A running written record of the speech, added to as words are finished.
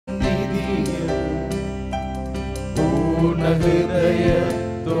പൂർണ്ണ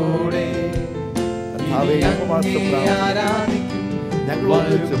ഹൃദയത്തോടെ ഞങ്ങൾ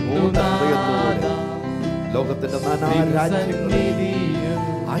ഒന്നിച്ച് പൂർണ്ണ ഹൃദയത്തോടെ ലോകത്തിന്റെ നാനാ രാജ്യങ്ങളിൽ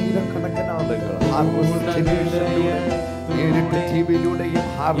ആയിരക്കണക്കിന് ആളുകൾ നേരിട്ട് ടിവിയിലൂടെയും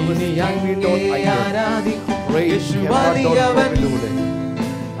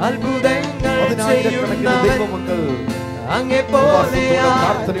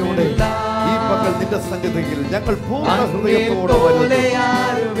പ്രാർത്ഥനയോടെ ഈ പകൽ നിന്റെ സന്നിധിയിൽ ഞങ്ങൾ പൂർണ്ണ ഹൃദയത്തോടെ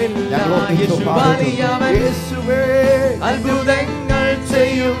അത്ഭുതങ്ങൾ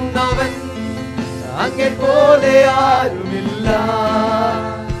ചെയ്യുന്നവൻ അങ്ങേ പോലെ ആരുമില്ല,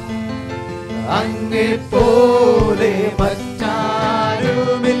 അങ്ങേ പോലെ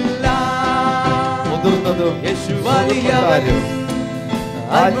മറ്റാരുമില്ല. മുതിർന്നതും യേശുവലിയവനും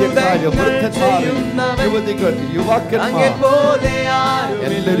യുവതികൾ യുവാക്കന്മാർ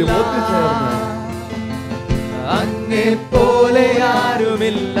എല്ലാവരും ഒത്തുചേർന്ന് അങ്ങേ പോലെ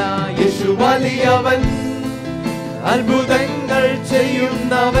ആരുമില്ല. യേശുവലിയവൻ അത്ഭുതങ്ങൾ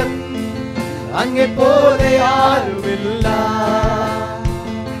ചെയ്യുന്നവൻ അങ്ങേ പോലെ ആരുമില്ല,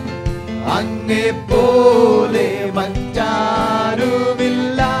 അങ്ങേ പോലെ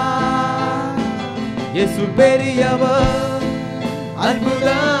മറ്റാരുമില്ല. യേശു പെരിയവർ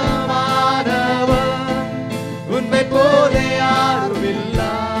അത്ഭുതമാനവർ ഉന്മൈ പോലെ ആരുമില്ല,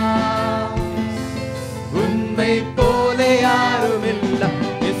 ഉന്മൈ പോലെ ആരുമില്ല.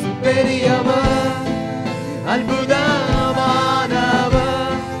 യേശു പെരിയവർ അത്ഭുതമാനവർ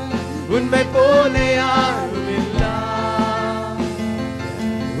ഉന്മൈ പോലെ ആരുമില്ല,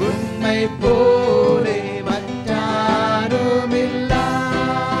 ഉന്മൈ പോലെ മറ്റാരുമില്ല.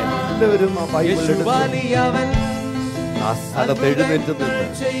 എല്ലാവരും ആ ബൈബിൾ വലിയവൻ ആ സ്ഥലത്ത് എഴുന്നേറ്റ് നിന്ന്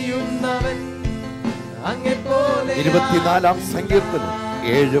 24-ാം സങ്കീർത്തനം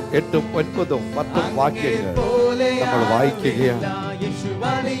 7, 8, 9, 10 വാക്യങ്ങൾ നമ്മൾ വായിക്കുകയാണ്.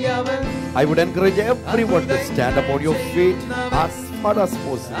 I would encourage everyone to stand upon your feet as far as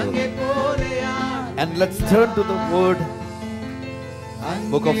possible. And let's turn to the word,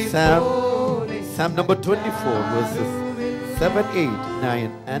 book of Psalm number 24, verses 7, 8,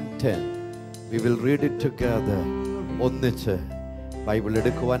 9 and 10. We will read it together. ഒന്നിച്ച് ബൈബിൾ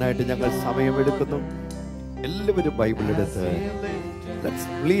എടുക്കുവാനായിട്ട് ഞങ്ങൾ സമയമെടുക്കുന്നു. എല്ലാവരും Bible എടുത്ത് let's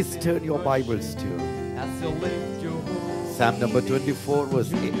please turn your Bibles to Psalm number 24,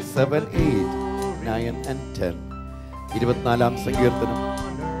 verse 7, 8, 9 and 10. 24-ാം സങ്കീർത്തനം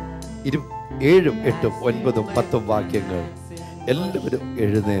 7, 8, 9, 10 വാക്യങ്ങൾ എല്ലാവരും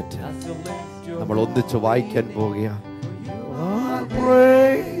എഴുന്നേറ്റ് നമ്മൾ ഒന്നിച്ച് വായിക്കാൻ പോവുകയാണ്.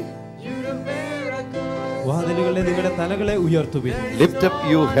 വാതിലുകളെ നിങ്ങളുടെ തലകളെ ഉയർത്തുവിൻ. Lift up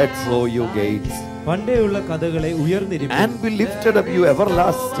your heads, O you gates. പണ്ടേയുള്ള കഥകളെ ഉയർന്നിരിപ്പിൻ. And be lifted up, you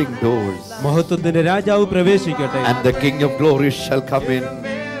everlasting doors. മഹത്വത്തിന്റെ രാജാവ് പ്രവേശിക്കട്ടെ. And the King of glory shall come in.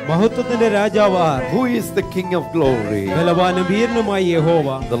 മഹത്വത്തിന്റെ രാജാവ് R? Who is the King of glory? ബലവാനും വീരനുമായ യഹോവ.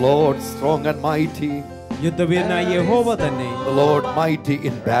 The Lord strong and mighty. യുദ്ധവീരനായ യഹോവ തന്നെ. The Lord mighty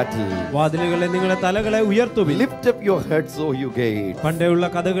in battle. വാതിലുകളെ നിങ്ങളുടെ തലകളെ ഉയർത്തുവിൻ. Lift up your heads, O you gates. പണ്ടേയുള്ള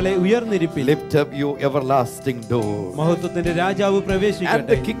കഥകളെ ഉയർന്നിരിപ്പിൻ. Lift up you everlasting doors. മഹത്വത്തിന്റെ രാജാവ് പ്രവേശിക്കട്ടെ. And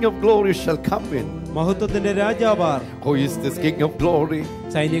the King of glory shall come in. മഹത്വത്തിന്റെ രാജാവ് R? Who is this King of glory?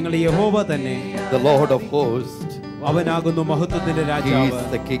 സൈന്യങ്ങളെ യഹോവ തന്നെ. The Lord of hosts. അവനാകുന്നു മഹത്വത്തിന്റെ രാജാവ്. He is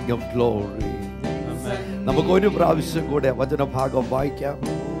the King of glory. നമുക്ക് ഒരു പ്രാവശ്യം കൂടെ വചനഭാഗം വായിക്കാം.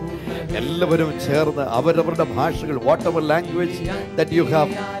 എല്ലാവരും ചേർന്ന് അവരവരുടെ ഭാഷകൾ, what ever language that you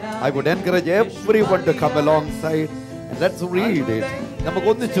have, I would encourage everyone to come അലോങ്സൈഡ് and let's read it. നമുക്ക്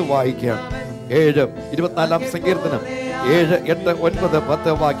ഒന്നിച്ച് വായിക്കാം. 24-ാം സങ്കീർത്തനം 7, 8, 9,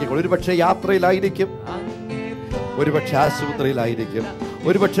 10 വാക്യങ്ങൾ. ഒരുപക്ഷെ യാത്രയിലായിരിക്കും, ഒരുപക്ഷെ ആശുപത്രിയിലായിരിക്കും,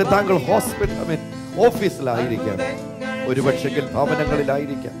 ഒരുപക്ഷെ താങ്കൾ ഓഫീസിലായിരിക്കാം, ഒരുപക്ഷെങ്കിൽ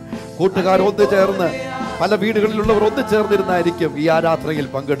ഭവനങ്ങളിലായിരിക്കാം. കൂട്ടുകാർ ഒന്നു ചേർന്ന്, പല വീടുകളിലുള്ളവർ ഒന്നു ചേർന്നിരുന്നായിരിക്കും ഈ ആരാധനയിൽ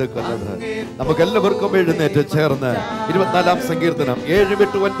പങ്കെടുക്കുന്നത്. നമുക്ക് എല്ലാവർക്കും എഴുന്നേറ്റ് ചേർന്ന് 24-ാം സങ്കീർത്തനം 7,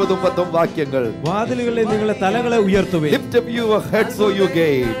 8, 9, 10 വാക്യങ്ങൾ. വാതിലുകളെ നിങ്ങളുടെ തലകളെ ഉയർത്തുവിൻ. Lift up your heads, O you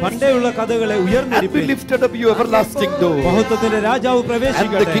gates. പണ്ടേയുള്ള കഥകളെ ഉയർന്നിരിപ്പിൻ. And be lifted up, you everlasting doors. മഹത്വത്തിന്റെ രാജാവ്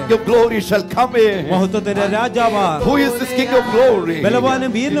പ്രവേശിക്കട്ടെ. And the King of glory shall come in. മഹത്വത്തിന്റെ രാജാവ്. Who is this King of glory?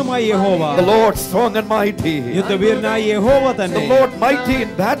 ബലവാനും വീരനുമായ യഹോവ. The Lord strong and mighty. യുദ്ധവീരനായ യഹോവ തന്നെ. The Lord mighty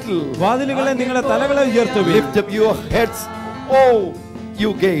in battle. വാതിലുകളെ നിങ്ങളുടെ തലകളെ ഉയർത്തുവിൻ. Lift up your heads, oh you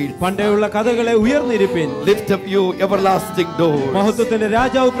gates. പണ്ടേയുള്ള കഥകളെ ഉയർന്നിരിപ്പിൻ. Lift up you everlasting doors. മഹത്വത്തിന്റെ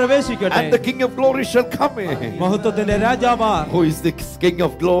രാജാവ് പ്രവേശിക്കട്ടെ. And the King of glory shall come in. മഹത്വത്തിന്റെ രാജാവ്. Who is the King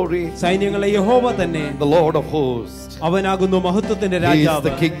of glory? സൈന്യങ്ങളെ യഹോവ തന്നെ. The Lord of hosts. അവനാകുന്നു മഹത്വത്തിന്റെ He is രാജാവ്.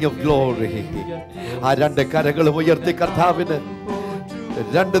 the King of glory. ആ രണ്ട് കരങ്ങളും ഉയർത്തി കർത്താവിന്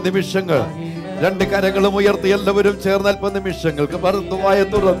 2 നിമിഷങ്ങൾ രണ്ട് കരങ്ങളും ഉയർത്തി എല്ലാവരും ചേർന്ന് അല്പ നിമിഷങ്ങൾക്ക് മറുത്തുവായ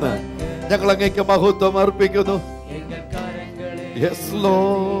തുറന്ന് ഞങ്ങൾ അങ്ങേക്ക് മഹത്വം അർപ്പിക്കുന്നു. Yes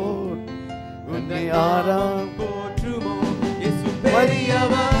Lord, അങ്ങേ പോറ്റുമോ യേശു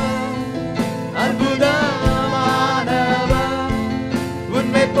പെരിയവൻ, അത്ഭുതമാനവൻ,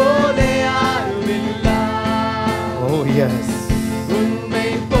 ഉന്മേ പോലെ ആരുമില്ല. Oh yes, ഉന്മേ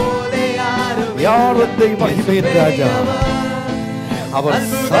പോലെ ആരുമില്ല. യാരുടെ മഹിമയിൻ രാജാവ്, അവർ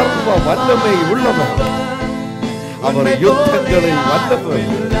സർവ വല്ലമേ ഉള്ളവർ, അവർ യുദ്ധങ്ങളിൽ വല്ലവർ.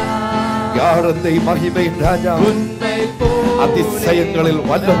 യാരുടെ മഹിമയിൻ രാജാവ്, അതിശയങ്ങളിൽ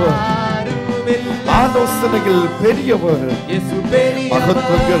വല്ലവർ, ആലോചനകൾ പെരിയവർ,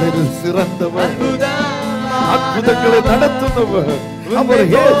 മഹത്വങ്ങളിൽ സിറന്നവർ, അത്ഭുതങ്ങളെ നടത്തുന്നവർ, അവർ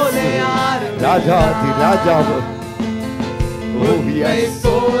യേശു രാജാധി രാജാവ്.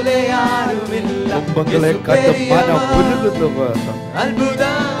 കുംഭങ്ങളെ കണ്ട് മനം ഉരുകുന്നവർ,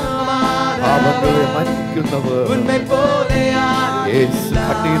 പാപങ്ങളെ മരിക്കുന്നവർ, യേശു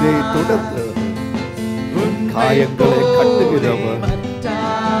കണ്ണീരെ തുടർന്ന് കായങ്ങളെ കണ്ടുകിടവർ.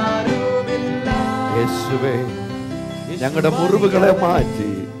 യേശുവേ, ഞങ്ങളുടെ മുറിവുകളെ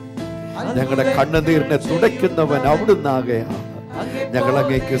മാറ്റി ഞങ്ങളുടെ കണ്ണുനീരിനെ തുടയ്ക്കുന്നവൻ അവിടുന്നാകയാ. ഞങ്ങൾ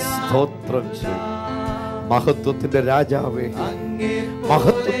അങ്ങേക്ക് സ്തോത്രം ചെയ്യും. മഹത്വത്തിന്റെ രാജാവേ,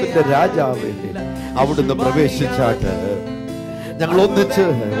 മഹത്വത്തിന്റെ രാജാവേ, അവിടുന്ന് പ്രവേശിച്ചാട്ട് ഞങ്ങൾ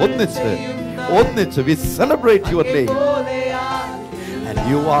ഒന്നിച്ച് we celebrate your name, and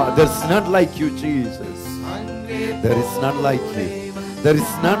you are, there's none like you Jesus, there is none like you, there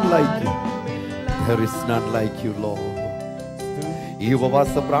is none like you, there is none like you Lord. ഈ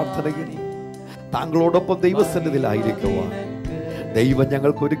ഉപവാസ പ്രാർത്ഥനയിൽ താങ്കളോടൊപ്പം ദൈവസന്നിധിയിലായിരിക്കുവാൻ ദൈവം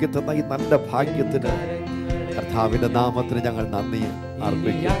ഞങ്ങൾക്ക് ഒരുക്കി തന്ന ഈ നല്ല ഭാഗ്യത്തിന് കർത്താവിന്റെ നാമത്തിന് ഞങ്ങൾ നന്ദി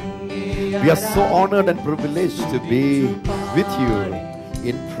അർപ്പിക്കുന്നു. We are so honored and privileged to be with you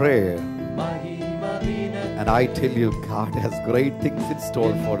in prayer, and I tell you, God has great things in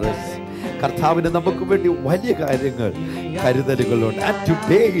store for us. കർത്താവിന് നമുക്ക് വേണ്ടി വലിയ കാര്യങ്ങൾ കരുതലുകളുണ്ട്. And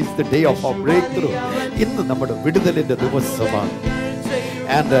today is the day of our breakthrough. ഇന്ന് നമ്മുടെ വിടുതലിന്റെ ദിവസമാണ്.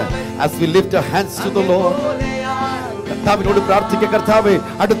 And as we lift our hands to the Lord, കർത്താവിനോട് പ്രാർത്ഥിക്കുക. കർത്താവേ,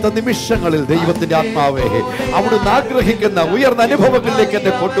 അടുത്ത നിമിഷങ്ങളിൽ ദൈവത്തിന്റെ ആത്മാവേ, അവിടുന്ന് ആഗ്രഹിക്കുന്ന ഉയർന്ന അനുഭവങ്ങളിലേക്ക്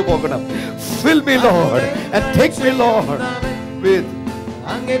എന്നെ കൊണ്ടുപോകണം. Fill me Lord and take me Lord with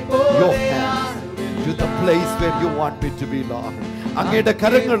your hands to the place where you want me to be Lord. അങ്ങയുടെ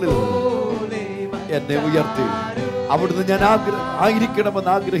കരങ്ങളിൽ എന്നെ ഉയർത്തി അവിടുന്ന് ഞാൻ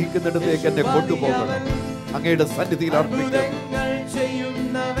ആയിരിക്കണമെന്ന് ആഗ്രഹിക്കുന്നിടത്തേക്ക് എന്നെ കൊണ്ടുപോകണം. അങ്ങയുടെ സന്നിധിയിൽ അർപ്പിക്കണം.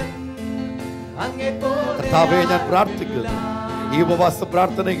 കർത്താവേ, ഞാൻ പ്രാർത്ഥിക്കുന്നു ഈ ഉപവാസ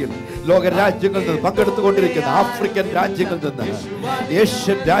പ്രാർത്ഥനയിൽ ലോക രാജ്യങ്ങളിൽ നിന്ന് പങ്കെടുത്തുകൊണ്ടിരിക്കുന്ന ആഫ്രിക്കൻ രാജ്യങ്ങളിൽ നിന്ന്,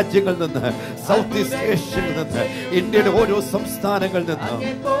 ഏഷ്യൻ രാജ്യങ്ങളിൽ നിന്ന്, സൗത്ത് ഈസ്റ്റ് ഏഷ്യയിൽ നിന്ന്, ഇന്ത്യയുടെ ഓരോ സംസ്ഥാനങ്ങളിൽ നിന്ന്,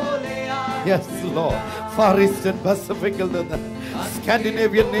 yes Lord, ഫാർ ഈസ്റ്റേൺ പസഫിക്കിൽ നിന്ന്,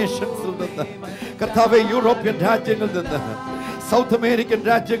 സ്കാൻഡിനേവിയൻ നേഷൻസിൽ നിന്ന്, കർത്താവേ, യൂറോപ്യൻ രാജ്യങ്ങളിൽ നിന്ന്, സൗത്ത് അമേരിക്കൻ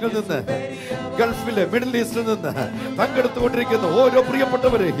രാജ്യങ്ങളിൽ നിന്ന്, ഗൾഫിലെ മിഡിൽ ഈസ്റ്റിൽ നിന്ന് പങ്കെടുത്തുകൊണ്ടിരിക്കുന്ന ഓരോ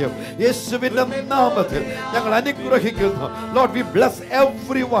പ്രിയപ്പെട്ടവരെയും യേശുവിന്റെ നാമത്തിൽ ഞങ്ങൾ അനുഗ്രഹിക്കുന്നു. Lord, we bless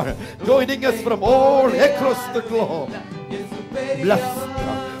everyone joining us from all across the globe. Bless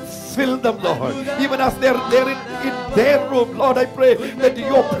them. Fill them, Lord. Even as they're there in their room, Lord, I pray that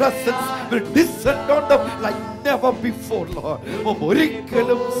your presence will descend on them like never before, Lord.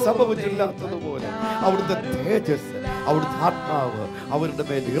 ഒരിക്കലും സംഭവിച്ചില്ലാത്തതുപോലെ അവിടുത്തെ തേജസ്, അവിടുത്തെ ആത്മാവ് അവരുടെ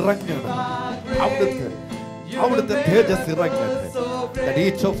മേൽ ഇറങ്ങണം. അവിടുത്തെ തേജസ് ഇറങ്ങട്ടെ. That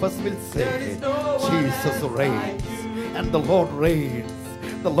each of us will say, Jesus reigns, and the Lord reigns,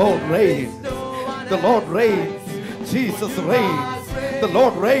 the Lord reigns, the Lord reigns, Jesus reigns, the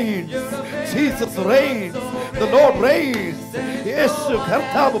Lord reigns, Jesus reigns, the Lord reigns. യേശു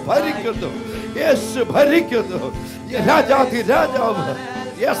കർത്താവ് ഭരിക്കുന്നു, യേശു ഭരിക്കുന്നു, രാജാധി രാജാവ്.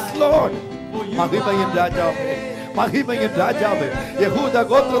 Yes Lord, മഹിമയിൻ രാജാവേ, മഹിമയിൻ രാജാവേ, യഹൂദ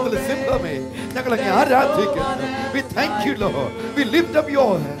ഗോത്രത്തിലെ സിംഹമേ, ഞങ്ങളെ ആരാധിക്കുന്നു. We thank you Lord, we lift up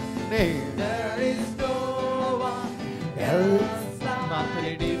your name.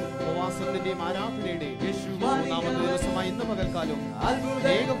 പ്രാർത്ഥനയുടെയും ഉപവാസത്തിന്റെയും ആരാധനയുടെയും മൂന്നാമത്തെ ദിവസമായി ഇന്ന് പകൽക്കാലം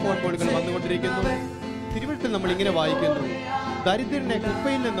അനേക ഫോൺ കോളുകൾ വന്നുകൊണ്ടിരിക്കുന്നു. തിരുവഴുത്തിൽ നമ്മൾ ഇങ്ങനെ വായിക്കുന്നു, ദരിദ്രനെ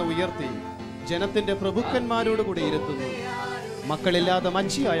കുപ്പയിൽ നിന്ന് ഉയർത്തി ജനത്തിന്റെ പ്രഭുക്കന്മാരോട് കൂടി ഇരുത്തുന്നു. മക്കളില്ലാതെ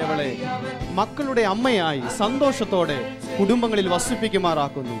മച്ചിയായവളെ മക്കളുടെ അമ്മയായി സന്തോഷത്തോടെ കുടുംബങ്ങളിൽ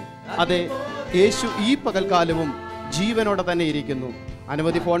വസിപ്പിക്കുമാറാക്കുന്നു. അതെ, യേശു ഈ പകൽക്കാലവും ജീവനോടെ തന്നെ ഇരിക്കുന്നു.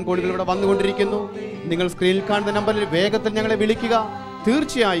 അനവധി ഫോൺ കോളുകൾ ഇവിടെ വന്നുകൊണ്ടിരിക്കുന്നു. നിങ്ങൾ സ്ക്രീനിൽ കാണുന്ന നമ്പറിൽ വേഗത്തിൽ ഞങ്ങളെ വിളിക്കുക.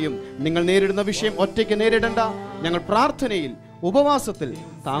 തീർച്ചയായും നിങ്ങൾ നേരിടുന്ന വിഷയം ഒറ്റയ്ക്ക് നേരിടണ്ട. ഞങ്ങൾ പ്രാർത്ഥനയിൽ ഉപവാസത്തിൽ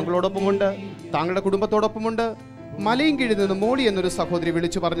താങ്കളോടൊപ്പമുണ്ട്, താങ്കളുടെ കുടുംബത്തോടൊപ്പമുണ്ട്. മലയും കീഴിൽ നിന്ന് മോളി എന്നൊരു സഹോദരി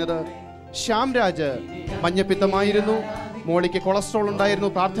വിളിച്ചു പറഞ്ഞത്, ശ്യാംരാജ് മഞ്ഞപ്പിത്തമായിരുന്നു, മോളിക്ക് കൊളസ്ട്രോൾ ഉണ്ടായിരുന്നു,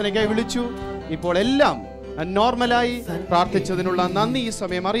 പ്രാർത്ഥനയ്ക്കായി വിളിച്ചു. ഇപ്പോൾ എല്ലാം നോർമലായി. പ്രാർത്ഥിച്ചതിനുള്ള നന്ദി ഈ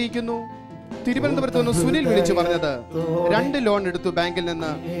സമയം അറിയിക്കുന്നു. തിരുവനന്തപുരത്ത് നിന്ന് സുനിൽ വിളിച്ചു പറഞ്ഞത് 2 ലോൺ എടുത്തു ബാങ്കിൽ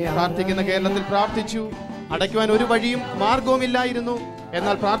നിന്ന്. പ്രാർത്ഥിക്കുന്ന കേരളത്തിൽ പ്രാർത്ഥിച്ചു. അടയ്ക്കുവാൻ ഒരു വഴിയും മാർഗവും ഇല്ലായിരുന്നു.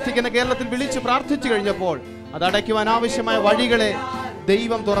 എന്നാൽ പ്രാർത്ഥിക്കുന്ന കേരളത്തിൽ വിളിച്ചു പ്രാർത്ഥിച്ചു കഴിഞ്ഞപ്പോൾ അത് അടയ്ക്കുവാൻ ആവശ്യമായ വഴികളെ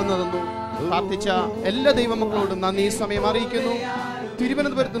ദൈവം തുറന്നു തന്നു. പ്രാർത്ഥിച്ച എല്ലാ ദൈവമക്കളോടും നന്ദി ഈ സമയം അറിയിക്കുന്നു.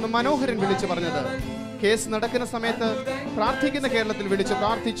 തിരുവനന്തപുരത്ത് നിന്ന് മനോഹരൻ വിളിച്ചു പറഞ്ഞത് കേസ് നടക്കുന്ന സമയത്ത് പ്രാർത്ഥിക്കുന്ന കേരളത്തിൽ വിളിച്ച്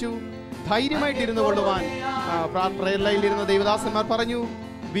പ്രാർത്ഥിച്ചു. ധൈര്യമായിട്ട് ഇരുന്നു കൊള്ളുവാൻ പ്രയർ ലൈനിലിരുന്ന ദൈവദാസന്മാർ പറഞ്ഞു.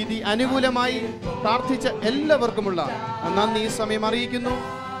 വിധി അനുകൂലമായി പ്രാർത്ഥിച്ച എല്ലാവർക്കുമുള്ള നന്ദി ഈ സമയം അറിയിക്കുന്നു.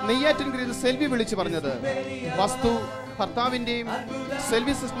 നെയ്യാറ്റിൻകരയിൽ സെൽവി വിളിച്ചു പറഞ്ഞത് വസ്തു ഭർത്താവിന്റെയും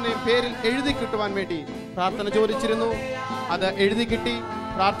സെൽവി സിസ്റ്ററിന്റെയും പേരിൽ എഴുതി കിട്ടുവാൻ വേണ്ടി പ്രാർത്ഥന ചോദിച്ചിരുന്നു. അത് എഴുതി കിട്ടി.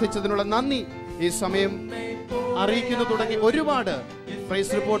 പ്രാർത്ഥിച്ചതിനുള്ള നന്ദി ഈ സമയം അറിയിക്കുന്നു. തുടങ്ങി ഒരുപാട്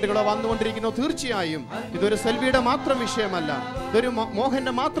പ്രൈസ് റിപ്പോർട്ടുകൾ വന്നുകൊണ്ടിരിക്കുന്നു. തീർച്ചയായും ഇതൊരു സെൽവിയുടെ മാത്രം വിഷയമല്ല, ഇതൊരു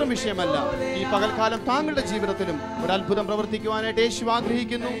മോഹന്റെ മാത്രം വിഷയമല്ല. ഈ പകൽക്കാലം താങ്കളുടെ ജീവിതത്തിലും ഒരു അത്ഭുതം പ്രവർത്തിക്കുവാനായിട്ട് യേശു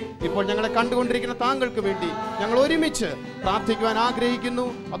ആഗ്രഹിക്കുന്നു. ഇപ്പോൾ ഞങ്ങളെ കണ്ടുകൊണ്ടിരിക്കുന്ന താങ്കൾക്ക് വേണ്ടി ഞങ്ങൾ ഒരുമിച്ച് പ്രാർത്ഥിക്കുവാൻ ആഗ്രഹിക്കുന്നു.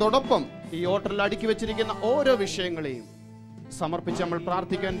 അതോടൊപ്പം ഈ ഓർഡറിൽ അടുക്കി വെച്ചിരിക്കുന്ന ഓരോ വിഷയങ്ങളെയും സമർപ്പിച്ച് നമ്മൾ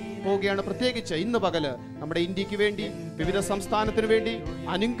പ്രാർത്ഥിക്കാൻ പോവുകയാണ്. പ്രത്യേകിച്ച് ഇന്ന് പകല് നമ്മുടെ ഇന്ത്യക്ക് വേണ്ടി, വിവിധ സംസ്ഥാനത്തിന് വേണ്ടി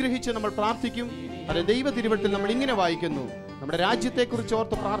അനുഗ്രഹിച്ച് നമ്മൾ പ്രാർത്ഥിക്കും. അത് ദൈവ തിരുവഴുത്തിൽ നമ്മൾ ഇങ്ങനെ വായിക്കുന്നു. നമ്മുടെ രാജ്യത്തെക്കുറിച്ച്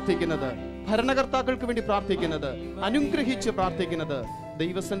ഓർത്ത് പ്രാർത്ഥിക്കുന്നത്, ഭരണകർത്താക്കൾക്ക് വേണ്ടി പ്രാർത്ഥിക്കുന്നത്, അനുഗ്രഹിച്ച് പ്രാർത്ഥിക്കുന്നത്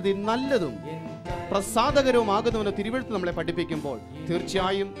ദൈവസന്നിധി നല്ലതും പ്രസാദകരവുമാകുന്നുവെന്ന് തിരുവഴുത്ത് നമ്മളെ പഠിപ്പിക്കുമ്പോൾ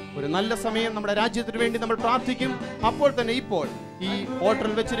തീർച്ചയായും ഒരു നല്ല സമയം നമ്മുടെ രാജ്യത്തിന് വേണ്ടി നമ്മൾ പ്രാർത്ഥിക്കും. അപ്പോൾ തന്നെ ഇപ്പോൾ ഈ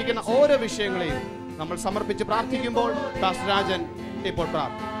ഓർഡറിൽ വെച്ചിരിക്കുന്ന ഓരോ വിഷയങ്ങളെയും നമ്മൾ സമർപ്പിച്ച് പ്രാർത്ഥിക്കുമ്പോൾ പാസ്റ്റർ രാജൻ ഇപ്പോൾ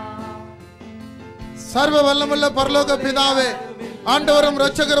പ്രാർത്ഥിക്കും. സർവ വല്ലമുള്ള പരലോക പിതാവേ, ஆண்டவரும்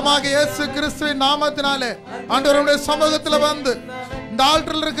இரட்சகருமாக இயேசு கிறிஸ்துவின் நாமத்தினாலே ஆண்டவருடைய சமூகத்துல வந்து இந்த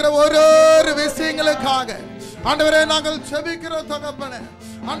ஆல்டரில் இருக்கிற ஒவ்வொரு விஷயங்களுக்காக ஆண்டவரே நாங்கள் ஜெபிக்கிறோம் தகப்பனே.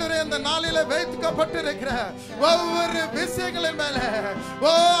 ஆண்டவரே இந்த நாளில வைக்கப்பட்டிருக்கிற ஒவ்வொரு விஷயங்களின் மேல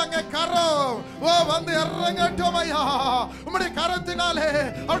அங்க கரம் வந்து இறங்கட்டும் ஐயா. உம்முடைய கரத்தினாலே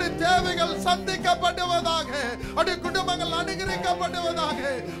அவருடைய தேவைகள் சந்திக்கப்படுவதாக, அவருடைய குடும்பங்கள் அனுகிரகிக்கப்படுவதாக,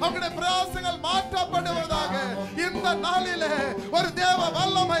 அவருடைய பிரயாசங்கள் மாற்றப்படுவதாக. இந்த நாளில ஒரு தேவ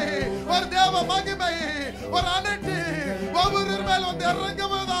வல்லமை, ஒரு தேவ மகிமை, ஒரு அனைத்து ஒவ்வொரு மேல் வந்து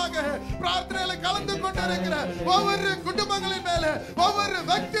இறங்குவதாக. பிரார்த்தனையில கலந்து கொண்டிருக்கிற ஒவ்வொரு குடும்பங்களின் மேல, ஒவ்வொரு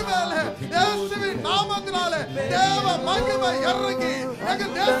വ്യക്തി മേലെ യേശുവിൻ നാമത്തിനാലെ ദേവ മഹിമ ഇറങ്ങി എங்க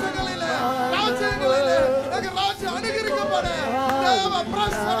ദേശങ്ങളിലെ, രാജ്യങ്ങളിലെ എங்க രാജ്യം അനുഗ്രഹിക്കപ്പെടേ. ദേവ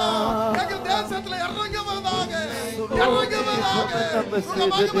പ്രസന്നം എங்க ദേശത്തിലെ ഇറങ്ങുവதாக, ഇറങ്ങുവதாக,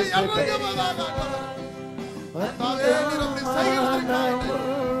 മഹിമ ഇറങ്ങുവதாக. കർത്താവേ, നീ സൈനികർക്കായിട്ട്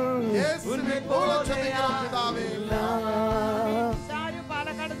യേശുവിൻ മൂലം ജപിക്കുന്ന പിതാവേ.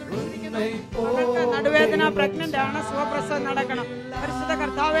 നടുവേദന, പ്രഗ്നന്റ് ആണ്, സുഖപ്രസവം നടക്കണം. പരിശുദ്ധ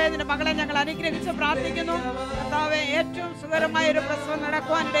കർത്താവേ, നിന്റെ മകളെ ഞങ്ങൾ അനുഗ്രഹിച്ച് പ്രാർത്ഥിക്കുന്നു. കർത്താവേ, ഏറ്റവും സുഖകരമായ ഒരു പ്രസവം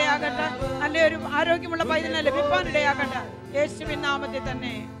നടക്കുവാനിടയാകട്ടെ. നല്ലൊരു ആരോഗ്യമുള്ള പൈതലിനെ ലഭിക്കാനിടയാകട്ടെ. യേശുവിൻ നാമത്തിൽ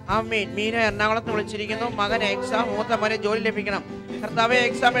തന്നെ ആമേൻ. മീന എറണാകുളത്ത് വിളിച്ചിരിക്കുന്നു. മകൻ എക്സാം, മൂത്ത മോനെ ജോലി ലഭിക്കണം. കർത്താവെ,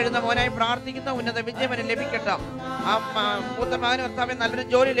 എക്സാം എഴുതുന്ന മോനായി പ്രാർത്ഥിക്കുന്ന ഉന്നത വിജയം ലഭിക്കട്ടെ. ആ മൂത്ത മകന് കർത്താവെ നല്ലൊരു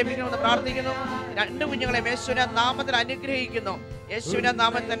ജോലി ലഭിക്കണമെന്ന് പ്രാർത്ഥിക്കുന്നു. 2 കുഞ്ഞുങ്ങളെ യേശുവിന്റെ നാമത്തിൽ അനുഗ്രഹിക്കുന്നു. യേശുവിന്റെ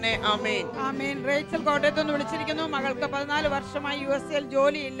നാമത്തിൽ തന്നെ ആമേൻ. ആമേൻ. റേച്ചൽ കോട്ടയത്ത് നിന്ന് വിളിച്ചിരിക്കുന്നു. മകൾക്ക് 14 വർഷമായി USA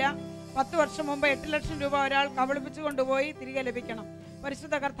ജോലിയില്ല. 10 വർഷം മുമ്പ് 8 ലക്ഷം രൂപ ഒരാൾ കബളിപ്പിച്ചു കൊണ്ടുപോയി തിരികെ ലഭിക്കണം.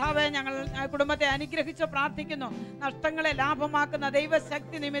 പരിശുദ്ധ കർത്താവെ, ഞങ്ങൾ കുടുംബത്തെ അനുഗ്രഹിച്ച് പ്രാർത്ഥിക്കുന്നു. നഷ്ടങ്ങളെ ലാഭമാക്കുന്ന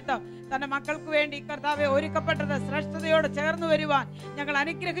ദൈവശക്തി നിമിത്തം തന്റെ മക്കൾക്ക് വേണ്ടി കർത്താവെ ഒരുക്കപ്പെട്ടത് ശ്രേഷ്ഠതയോട് ചേർന്ന് വരുവാൻ ഞങ്ങൾ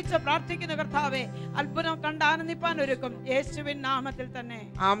അനുഗ്രഹിച്ച് പ്രാർത്ഥിക്കുന്നു. കർത്താവെ, അത്ഭുതം കണ്ട് ആനന്ദിപ്പാൻ ഒരുക്കും. യേശുവിൻ നാമത്തിൽ തന്നെ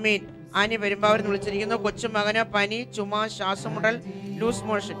ആമേൻ. ആനി വരുമ്പോൾ വിളിച്ചിരിക്കുന്നു. കൊച്ചുമകന് പനി, ചുമ, ശ്വാസമുട്ടൽ, ലൂസ്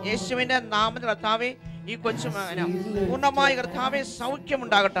മോഷൻ. യേശുവിന്റെ നാമത്തിൽ കർത്താവെ, ഈ കൊച്ചുമകന് പൂർണ്ണമായി കർത്താവെ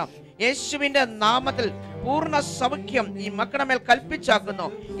സൗഖ്യമുണ്ടാകട്ടെ. യേശുവിന്റെ നാമത്തിൽ പൂർണ്ണ സൗഖ്യം ഈ മക്കളുടെ മേൽ കൽപ്പിച്ചാക്കുന്നു.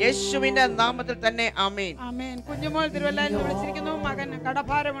 യേശുവിന്റെ നാമത്തിൽ തന്നെ ആമേൻ. ആമേൻ. കുഞ്ഞുമോൾ തിരുവല്ലയിൽ വിളിച്ചിരിക്കുന്നു. മകൻ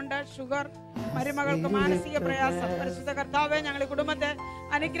കടഭാരമുണ്ട്, ഷുഗർ, മരുമകൾക്ക് മാനസിക പ്രയാസം. പരിശുദ്ധ കർത്താവെ, ഞങ്ങൾ കുടുംബത്തെ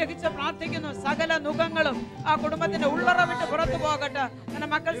അനുഗ്രഹിച്ച് പ്രാർത്ഥിക്കുന്നു. സകല നുഖങ്ങളും ആ കുടുംബത്തിന്റെ ഉള്ളറ വിട്ട് പുറത്തു പോകട്ടെ. അങ്ങനെ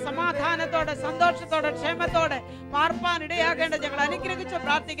മക്കൾ സമാധാനത്തോടെ, സന്തോഷത്തോടെ, ക്ഷേമത്തോടെ പാർപ്പാൻ ഇടയാകേണ്ട ഞങ്ങൾ അനുഗ്രഹിച്ച്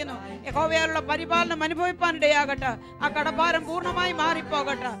പ്രാർത്ഥിക്കുന്നു. യഹോവയാലുള്ള പരിപാലനം അനുഭവിപ്പാൻ ഇടയാകട്ടെ. ആ കടഭാരം പൂർണ്ണമായി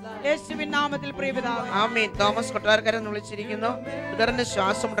മാറിപ്പോകട്ടെ. യേശുവിൻ നാമത്തിൽ പ്രിയപിതാവേ ആമേൻ. തോമസ് കൊട്ടാരക്കരൻ വിളിച്ചിരിക്കുന്നു. ഉദരന്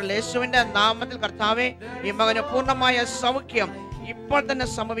ശ്വാസമുട്ടൽ. യേശുവിന്റെ നാമത്തിൽ കർത്താവെ, ഈ മകന് പൂർണ്ണമായ സൗഖ്യം ഇപ്പോൾ തന്നെ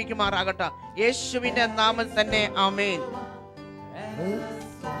സംഭവിക്കുമാറാകട്ടെ. യേശുവിന്റെ നാമത്തിൽ തന്നെ ആമേൻ.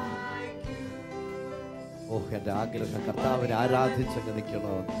 എന്റെ ആഗ്രഹം കർത്താവിനെ ആരാധിച്ചങ്ങ്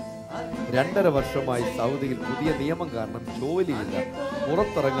നിൽക്കണമെന്ന്. 2.5 വർഷമായി സൗദിയിൽ പുതിയ നിയമം കാരണം ജോലിയില്ല.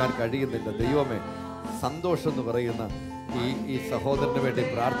 പുറത്തിറങ്ങാൻ കഴിയുന്നില്ല. ദൈവമേ, സന്തോഷം എന്ന് പറയുന്ന ഈ സഹോദരന് വേണ്ടി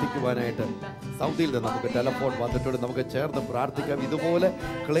പ്രാർത്ഥിക്കുവാനായിട്ട് സൗദിയിൽ നിന്ന് നമുക്ക് ടെലഫോൺ വന്നിട്ടുണ്ട്. നമുക്ക് ചേർന്ന് പ്രാർത്ഥിക്കാം. ഇതുപോലെ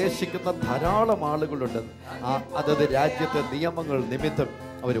ക്ലേശിക്കുന്ന ധാരാളം ആളുകളുണ്ട്. അതത് രാജ്യത്തെ നിയമങ്ങൾ നിമിത്തം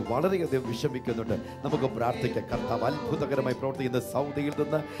അവർ വളരെയധികം വിഷമിക്കുന്നുണ്ട്. നമുക്ക് പ്രാർത്ഥിക്കാം. കർത്താവ് അത്ഭുതകരമായി പ്രവർത്തിക്കുന്ന സൗദിയിൽ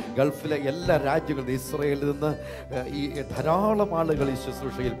നിന്ന്, ഗൾഫിലെ എല്ലാ രാജ്യങ്ങളിൽ നിന്ന്, ഇസ്രയേലിൽ നിന്ന് ഈ ധാരാളം ആളുകൾ ഈ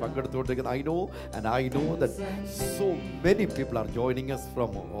ശുശ്രൂഷയിൽ പങ്കെടുത്തുകൊണ്ടിരിക്കുന്നത്. I know that so many people are joining us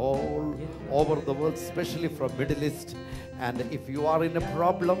from all over the world, especially from Middle East. And if you are in a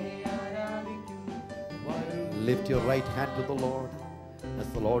problem, lift your right hand to the Lord as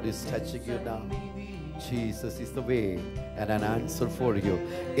the Lord is touching you now. Jesus is the way and an answer for you.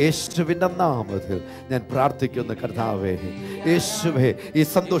 യേശുവിന്റെ നാമത്തിൽ ഞാൻ പ്രാർത്ഥിക്കുന്നു. കർത്താവേ, യേശുവേ, ഈ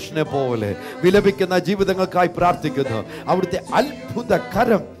സന്തോഷിനെ പോലെ വിലപിക്കുന്ന ജീവിതങ്ങൾക്കായി പ്രാർത്ഥിക്കുന്നു. അവിടുത്തെ അത്ഭുത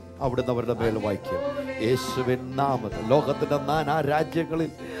കരം അവിടുന്ന് അവരുടെ മേൽ വായിക്കും. യേശുവിൻ നാമത്തിൽ ലോകത്തിന്റെ നാനാ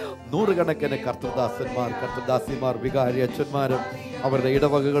രാജ്യങ്ങളിൽ നൂറുകണക്കിന് കർത്തൃദാസന്മാർ, കർത്തൃദാസിമാർ, വികാരി അച്ഛന്മാരും അവരുടെ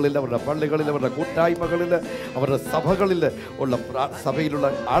ഇടവകകളിൽ, അവരുടെ പള്ളികളിൽ, അവരുടെ കൂട്ടായ്മകളിൽ, അവരുടെ സഭകളിൽ ഉള്ള സഭയിലുള്ള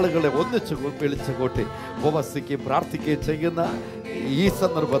ആളുകളെ ഒന്നിച്ച് വിളിച്ചു കൂട്ടി ഉപവസിക്കുകയും പ്രാർത്ഥിക്കുകയും ചെയ്യുന്ന ഈ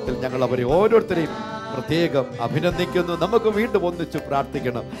സന്ദർഭത്തിൽ ഞങ്ങൾ അവരെ ഓരോരുത്തരെയും പ്രത്യേകം അഭിനന്ദിക്കുന്നു. നമുക്ക് വീണ്ടും ഒന്നിച്ച്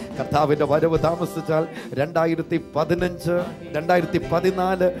പ്രാർത്ഥിക്കണം. കർത്താവിൻ്റെ വരവ് താമസിച്ചാൽ 2015,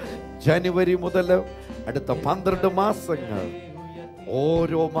 2014 ജനുവരി മുതൽ അടുത്ത 12 മാസങ്ങൾ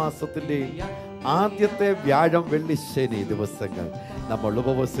ഓരോ മാസത്തിൻ്റെയും ആദ്യത്തെ വ്യാഴം, വെള്ളി, ശനി ദിവസങ്ങൾ നമ്മൾ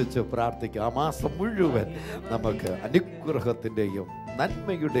ഉപവസിച്ച് പ്രാർത്ഥിക്കുക. ആ മാസം മുഴുവൻ നമുക്ക് അനുഗ്രഹത്തിൻ്റെയും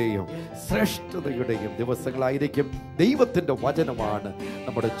നന്മയുടെയും ശ്രേഷ്ഠതയുടെയും ദിവസങ്ങളായിരിക്കും. ദൈവത്തിൻ്റെ വചനമാണ്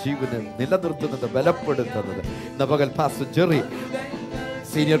നമ്മുടെ ജീവനെ നിലനിർത്തുന്നത്, ബലപ്പെടുത്തുന്നത്. ഇന്ന് പകൽ pastor Jerry,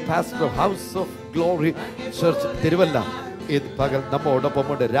 senior pastor of house of glory church Thiruvalla, ഇത് പകൽ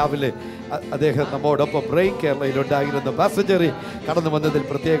നമ്മോടൊപ്പമുണ്ട്. രാവിലെ അദ്ദേഹം നമ്മോടൊപ്പം ബ്രെയിൻ കേരളയിലുണ്ടായിരുന്നു. പാസ്റ്റർ ജെറി കടന്നു വന്നതിൽ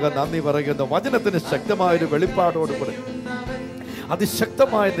പ്രത്യേകം നന്ദി പറയുന്നു. വചനത്തിന് ശക്തമായൊരു വെളിപ്പാടോടുകൂടി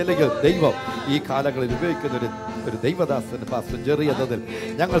അതിശക്തമായ നിലയിൽ ദൈവം ഈ കാലങ്ങളിൽ ഉപയോഗിക്കുന്ന ഒരു ദൈവദാസൻ പാസ്റ്റർ ജെറി എന്നതിൽ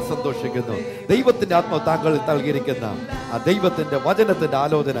ഞങ്ങൾ സന്തോഷിക്കുന്നു. ദൈവത്തിന്റെ ആത്മാവ് താങ്കൾ നൽകിയിരിക്കുന്ന ആ ദൈവത്തിന്റെ വചനത്തിന്റെ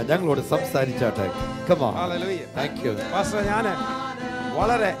ആലോചന ഞങ്ങളോട് സംസാരിച്ചാട്ടെ. ഞാൻ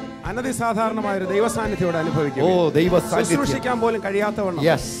വളരെ അനധിസാധാരണമായ ഒരു ദൈവസാന്നിധ്യോടെ അനുഭവിക്കും. ശുശ്രൂഷിക്കാൻ പോലും കഴിയാത്തവണ്ണം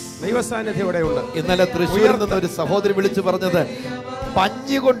ദൈവസാന്നിധ്യോടെ ഉണ്ട്. ഇന്നലെ തൃശ്ശൂരിൽ നിന്ന് ഒരു സഹോദരി വിളിച്ചു പറഞ്ഞത്,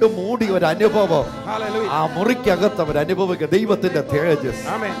 പഞ്ഞി കൊണ്ട് മൂടി ഒരു അനുഭവം, ആ മുറിക്കകത്ത് അവർ അനുഭവിക്കുക ദൈവത്തിന്റെ തേജസ്.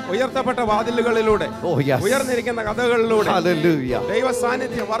 ഉയർത്തപ്പെട്ട വാതിലുകളിലൂടെ, ഉയർന്നിരിക്കുന്ന കഥകളിലൂടെ ദൈവ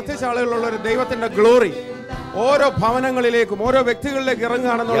സാന്നിധ്യം വർദ്ധിച്ച ആളുകളുള്ള ഒരു ദൈവത്തിന്റെ ഗ്ലോറി ഓരോ ഭവനങ്ങളിലേക്കും ഓരോ വ്യക്തികളിലേക്ക്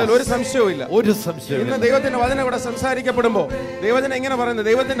ഇറങ്ങുകയാണെന്നുള്ളതിൽ ഒരു സംശയവും ഒരു സംശയം. ഇന്ന് ദൈവത്തിന്റെ വചനം ഇവിടെ സംസാരിക്കപ്പെടുമ്പോൾ ദൈവജനം എങ്ങനെ പറയുന്നത്?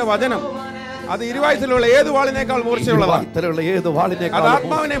 ദൈവത്തിന്റെ വചനം അത് ഇരുവായുധത്തിലുള്ള ഏത് വാളിനേക്കാൾ മൂർച്ചയുള്ളതാണ്. അത്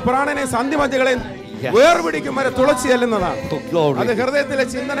ആത്മാവിനെയും പ്രാണനെയും സന്ധിമധ്യകളെയും വേർപിടിക്കും വരെ തുളച്ചു ചെല്ലുന്നതാണ്. അത് ഹൃദയത്തിലെ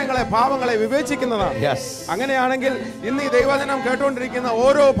ചിന്തനങ്ങളെ, ഭാവങ്ങളെ വിവേചിക്കുന്നതാണ്. അങ്ങനെയാണെങ്കിൽ ഇന്ന് ഈ ദൈവവചനം കേട്ടുകൊണ്ടിരിക്കുന്ന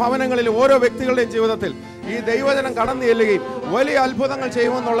ഓരോ ഭവനങ്ങളിലും ഓരോ വ്യക്തികളുടെയും ജീവിതത്തിൽ ഈ ദൈവവചനം കടന്നു ചെല്ലുകയും വലിയ അത്ഭുതങ്ങൾ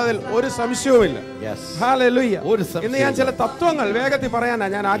ചെയ്യുമെന്നുള്ളതിൽ ഒരു സംശയവുമില്ല. ഇന്ന് ഞാൻ ചില തത്വങ്ങൾ വേഗത്തിൽ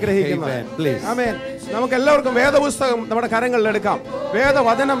പറയാനാണ് ഞാൻ ആഗ്രഹിക്കുന്നത്. ആമേൻ. നമുക്ക് എല്ലാവർക്കും വേദപുസ്തകം നമ്മുടെ കരങ്ങളിൽ എടുക്കാം.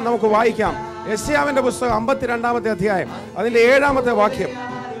 വേദവചനം നമുക്ക് വായിക്കാം. യെശയ്യാവിന്റെ പുസ്തകം 52-ാമത്തെ അധ്യായം അതിന്റെ 7-ാമത്തെ വാക്യം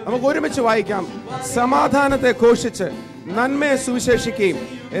നമുക്ക് ഒരുമിച്ച് വായിക്കാം. സമാധാനത്തെ ഘോഷിച്ച് നന്മയെ സുവിശേഷിക്കുകയും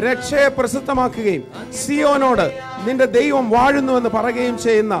രക്ഷയെ പ്രസിദ്ധമാക്കുകയും സിയോനോട് നിന്റെ ദൈവം വാഴുന്നുവെന്ന് പറയുകയും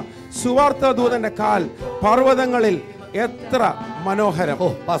ചെയ്യുന്ന സുവാർത്ത ദൂതന്റെ കാൽ പർവ്വതങ്ങളിൽ എത്ര മനോഹരം.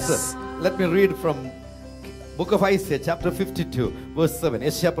 Let me read from Book of Isaiah, chapter 52, verse 7.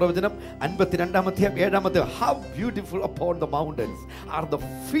 യെശയ്യാ പ്രവചനം 52-ാം അധ്യായം 7-ാമത്തെ. How beautiful upon the mountains are the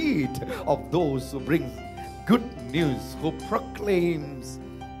feet of those who bring good news, who proclaims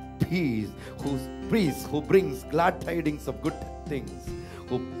peace, who brings glad tidings of good things,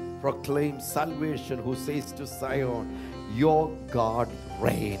 who proclaims salvation, who says to Zion, your God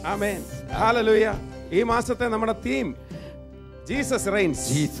reigns. Amen. Hallelujah. ഈ മാസത്തെ നമ്മുടെ theme Jesus Reigns.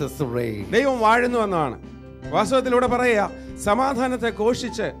 Jesus Reigns. ദൈവം വാഴുന്നു എന്നാണ്. വാസ്തവത്തിലൂടെ പറയുക, സമാധാനത്തെ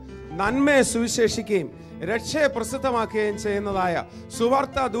ഘോഷിച്ച് നന്മയെ സുവിശേഷിക്കുകയും രക്ഷയെ പ്രസിദ്ധമാക്കുകയും ചെയ്യുന്നതായ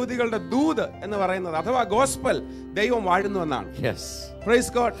സുവാർത്ത ദൂതികളുടെ ദൂത് എന്ന് പറയുന്നത് അഥവാ ഗോസ്പൽ ദൈവം വാഴുന്നു എന്നാണ്.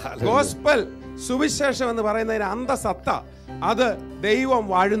 Praise God. ഗോസ്പൽ സുവിശേഷം എന്ന് പറയുന്നതിന് അന്തസത്ത അത് ദൈവം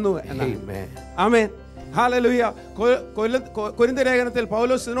വാഴുന്നു എന്നാണ്. ആമേൻ. ഹല്ലേലൂയ. കൊരിന്ത്യർ ലേഖനത്തിൽ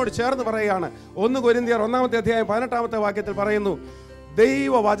പൗലോസ് ഇതിനോട് ചേർന്ന് പറയുകയാണ്. 1 കൊരിന്ത്യർ 1-ാമത്തെ അധ്യായം 18-ാമത്തെ വാക്യത്തിൽ പറയുന്നു,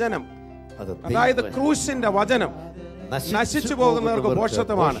 ദൈവവചനം അതായത് ക്രൂശിന്റെ വചനം നശിച്ചു പോകുന്നവർക്ക്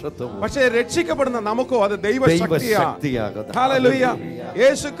ഭോഷത്വമാണ്, പക്ഷേ രക്ഷിക്കപ്പെടുന്ന നമുക്കോ അത് ദൈവശക്തിയാണ്. ഹല്ലേലൂയ.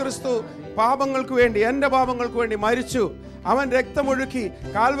 യേശു ക്രിസ്തു പാപങ്ങൾക്ക് വേണ്ടി, എൻ്റെ പാപങ്ങൾക്ക് വേണ്ടി മരിച്ചു. അവൻ രക്തമൊഴുക്കി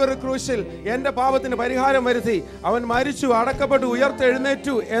കാൽവറി ക്രൂശിൽ എൻ്റെ പാപത്തിന് പരിഹാരം വരുത്തി. അവൻ മരിച്ചു, അടക്കപ്പെട്ടു,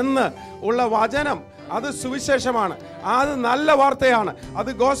 ഉയർത്തെഴുന്നേറ്റു എന്ന് ഉള്ള വചനം അത് സുവിശേഷമാണ്. അത് നല്ല വാർത്തയാണ്. അത്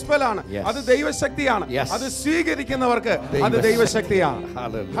ഗോസ്പലാണ്. അത് ദൈവശക്തിയാണ്. അത് സ്വീകരിക്കുന്നവർക്ക് അത് ദൈവശക്തിയാണ്.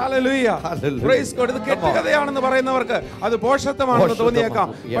 ഹല്ലേലൂയ. Praise God. ഇത് കെട്ടുകഥയാണെന്ന് പറയുന്നവർക്ക് അത് ഭോഷത്വമാണെന്ന് തോന്നിയേക്കാം.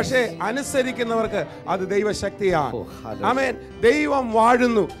 പക്ഷേ അനുസരിക്കുന്നവർക്ക് അത് ദൈവശക്തിയാണ്. ആമേൻ. ദൈവം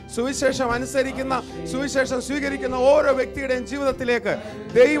വാഴുന്നു. സുവിശേഷം അനുസരിക്കുന്ന, സുവിശേഷം സ്വീകരിക്കുന്ന ഓരോ വ്യക്തിയുടെയും ജീവിതത്തിലേക്ക്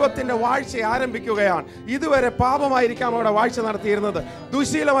ദൈവത്തിന്റെ വാഴ്ച ആരംഭിക്കുകയാണ്. ഇതുവരെ പാപമായിരിക്കാം അവിടെ വാഴ്ച നടത്തിയിരുന്നത്,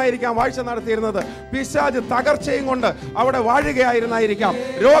 ദുശീലമായിരിക്കാം വാഴ്ച നടത്തിയിരുന്നത്, പിശാച് തകർച്ചയും കൊണ്ട് അവിടെ വാഴുകയായിരുന്നായിരിക്കാം,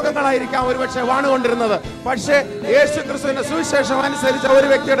 രോഗങ്ങളായിരിക്കാം ഒരുപക്ഷെ വാണുകൊണ്ടിരുന്നത്. പക്ഷേ യേശു ക്രിസ്തുവിന്റെ സുവിശേഷം അനുസരിച്ച ഒരു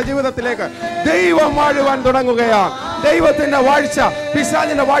വ്യക്തിയുടെ ജീവിതത്തിലേക്ക് ദൈവം വാഴുവാൻ തുടങ്ങുകയാണ്. ദൈവത്തിന്റെ വാഴ്ച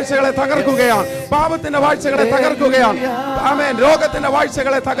പിശാചിന്റെ വാഴ്ചകളെ തകർക്കുകയാണ്, പാപത്തിന്റെ വാഴ്ചകളെ തകർക്കുകയാണ്, ആമേൻ, രോഗത്തിന്റെ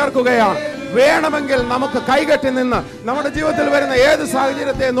വാഴ്ചകളെ തകർക്കുകയാണ്. വേണമെങ്കിൽ നമുക്ക് കൈകെട്ടി നിന്ന് നമ്മുടെ ജീവിതത്തിൽ വരുന്ന ഏത്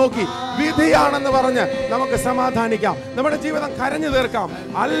സാഹചര്യത്തെ നോക്കി വിധിയാണെന്ന് പറഞ്ഞ് നമുക്ക് സമാധാനിക്കാം, നമ്മുടെ ജീവിതം കരഞ്ഞു തീർക്കാം.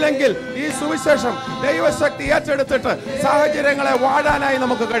 അല്ലെങ്കിൽ ഈ സുവിശേഷം ദൈവശക്തി ഏറ്റെടുത്തിട്ട് സാഹചര്യങ്ങളെ വാഴാനായി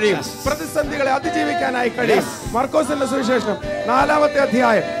നമുക്ക് കഴിയും, പ്രതിസന്ധികളെ അതിജീവിക്കാനായി കഴിയും. മർക്കോസിന്റെ സുവിശേഷം 4-ാമത്തെ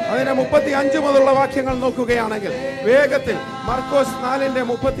അധ്യായം അതിന്റെ 35 മുതലുള്ള വാക്യങ്ങൾ നോക്കുകയാണെങ്കിൽ വേഗത്തിൽ മർക്കോസ്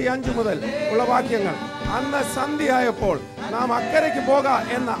 4:35 മുതൽ ഉള്ള വാക്യങ്ങൾ. അന്ന് സന്ധ്യയായപ്പോൾ നാം അക്കരയ്ക്ക് പോക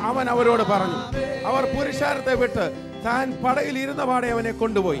എന്ന് അവൻ അവരോട് പറഞ്ഞു. അവർ പുരുഷാരത്തെ വിട്ട് താൻ പടകിൽ ഇരുന്ന പാടെ അവനെ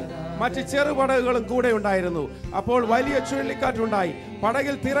കൊണ്ടുപോയി. മറ്റ് ചെറുപടകുകളും കൂടെ ഉണ്ടായിരുന്നു. അപ്പോൾ വലിയ ചുഴലിക്കാറ്റുണ്ടായി,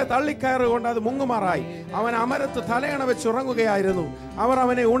 പടകിൽ തിര തള്ളിക്കയറുകൊണ്ട് അത് മുങ്ങുമാറായി. അവൻ അമരത്ത് തലയണ വെച്ച് ഉറങ്ങുകയായിരുന്നു. അവർ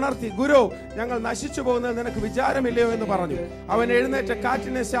അവനെ ഉണർത്തി, ഗുരു, ഞങ്ങൾ നശിച്ചു പോകുന്നത് നിനക്ക് വിചാരമില്ലയോ എന്ന് പറഞ്ഞു. അവൻ എഴുന്നേറ്റ്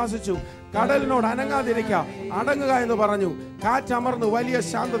കാറ്റിനെ ശാസിച്ചു, കടലിനോട് അനങ്ങാതിരിക്ക, അടങ്ങുക എന്ന് പറഞ്ഞു. കാറ്റമർന്നു, വലിയ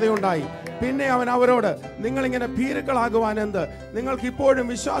ശാന്തതയുണ്ടായി. പിന്നെ അവൻ അവരോട്, നിങ്ങളിങ്ങനെ ഭീരുക്കളാകുവാൻ എന്ത്? നിങ്ങൾക്ക് ഇപ്പോഴും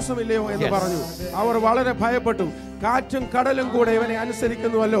വിശ്വാസമില്ലയോ എന്ന് പറഞ്ഞു. അവർ വളരെ ഭയപ്പെട്ടു. കാറ്റും കടലും കൂടെ ഇവനെ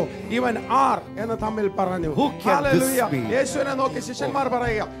അനുസരിക്കുന്നുവല്ലോ, ഇവൻ ആർ എന്ന് തമ്മിൽ പറഞ്ഞു. ഹല്ലേലൂയ. യേശുവിനെ നോക്കി ശിഷ്യന്മാർ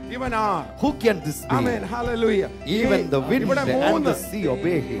പറയുക, ഇവൻ ആർ. ആമേൻ. ഹല്ലേലൂയ. ഇവിടെ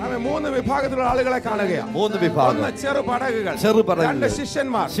 3 വിഭാഗത്തിലുള്ള ആളുകളെ കാണുകയാണ്. 3 വിഭാഗം. 1 ചെറുപടകുകൾ, 2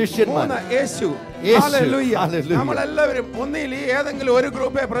 ശിഷ്യന്മാർ, 3 യേശു. ഹല്ലേലൂയ. നമ്മളെല്ലാവരും ഒന്നിൽ ഈ ഏതെങ്കിലും ഒരു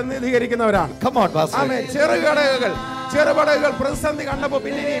ഗ്രൂപ്പെ പ്രതിനിധീകരിക്കുന്നവരാണ്. ആമേൻ. ചെറുപടകുകൾ പ്രതിസന്ധി കണ്ടപ്പോ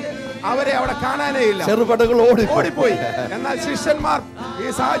പിന്നെയും അവരെ അവിടെ കാണാനേ ഇല്ല, ചെറുപടകൾ ഓടിപ്പോയി. എന്നാൽ ശിഷ്യന്മാർ ഈ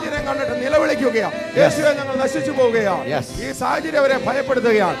സാഹചര്യം കണ്ടിട്ട് നിലവിളിക്കുകയാണ്, യേശുവെ ഞങ്ങൾ നശിച്ചു പോവുകയാണ്. ഈ സാഹചര്യം അവരെ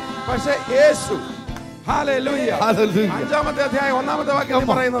ഭയപ്പെടുത്തുകയാണ്. പക്ഷെ യേശു, ഹല്ലേലൂയ, 5-ാമത്തെ അധ്യായം 1-ാമത്തെ വാക്യത്തിൽ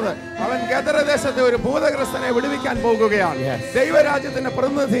പറയുന്നത്, അവൻ ഗദരദേശത്തെ ഒരു ഭൂതഗ്രസ്തനെ വിടുവിക്കാൻ പോകുകയാണ്. ദൈവരാജ്യത്തിന്റെ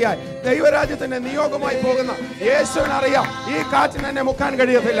പ്രതിനിധിയായി, ദൈവരാജ്യത്തിന്റെ നിയോഗമായി പോകുന്ന യേശുവിന് അറിയാം, ഈ കാറ്റിന് എന്നെ മുക്കാൻ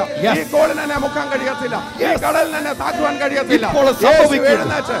കഴിയത്തില്ല, ഈ കോളിന് എന്നെ മുക്കാൻ കഴിയത്തില്ല, ഈ കടലിന് എന്നെ താക്കുവാൻ കഴിയത്തില്ല.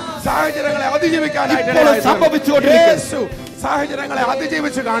 എഴുന്നേറ്റ് സാഹചര്യങ്ങളെ അതിജീവിക്കാനായിട്ട് യേശു സാഹചര്യങ്ങളെ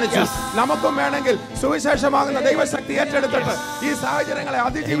അതിജീവിച്ച് കാണിച്ചു. നമുക്കും വേണമെങ്കിൽ സുവിശേഷമാകുന്ന ദൈവശക്തി ഏറ്റെടുത്തിട്ട് ഈ സാഹചര്യങ്ങളെ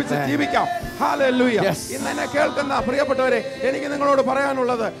അതിജീവിച്ച് ജീവിക്കാം. ഹല്ലേലൂയ. ഇന്ന് എന്നെ കേൾക്കുന്ന പ്രിയപ്പെട്ടവരെ, എനിക്ക് നിങ്ങളോട്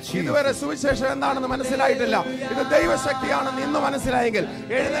പറയാനുള്ളത്, ഇതുവരെ സുവിശേഷം എന്താണെന്ന് മനസ്സിലായിട്ടില്ല, ഇത് ദൈവശക്തിയാണെന്ന് ഇന്ന് മനസ്സിലായെങ്കിൽ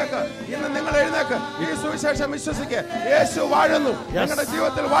എഴുന്നേക്ക്. ഇന്ന് നിങ്ങൾ എഴുന്നേക്ക്, ഈ സുവിശേഷം വിശ്വസിക്ക്. യേശു വാഴുന്നു. നിങ്ങളുടെ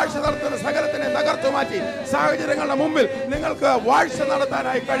ജീവിതത്തിൽ വാഴ്ച നടത്തുന്ന സകലത്തിനെ തകർത്തു മാറ്റി സാഹചര്യങ്ങളുടെ മുമ്പിൽ നിങ്ങൾക്ക് വാഴ്ച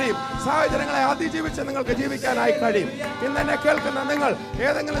നടത്താനായി കഴിയും. സാഹചര്യങ്ങളെ അതിജീവിച്ച് നിങ്ങൾക്ക് ജീവിക്കാനായി കഴിയും. ഇന്ന് എന്നെ കേൾക്കുന്ന നിങ്ങൾ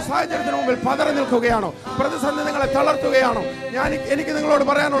ഏതെങ്കിലും സാഹചര്യത്തിന് മുമ്പിൽ പതറി നിൽക്കുകയാണോ? പ്രതിസന്ധി നിങ്ങളെ തളർത്തുകയാണോ? എനിക്ക് നിങ്ങളോട്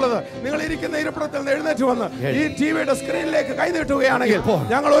പറയാനുള്ളത്, നിങ്ങൾ ഇരിക്കുന്ന ഇരിപ്പിടത്തിൽ നിന്ന് എഴുന്നേറ്റ് വന്ന് ഈ ടിവിയുടെ സ്ക്രീനിലേക്ക് കൈനീട്ടുകയാണെങ്കിൽ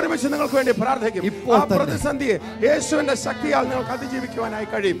ഞങ്ങൾ ഒരുമിച്ച് നിങ്ങൾക്ക് വേണ്ടി പ്രാർത്ഥിക്കും. ആ പ്രതിസന്ധിയെ യേശുവിന്റെ ശക്തിയാൽ നിങ്ങൾക്ക് അതിജീവിക്കുവാനായി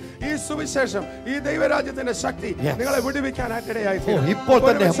കഴിയും. ഈ സുവിശേഷം, ഈ ദൈവരാജ്യത്തിന്റെ ശക്തി നിങ്ങളെ വിടുവിക്കാനായിട്ടിടയായി.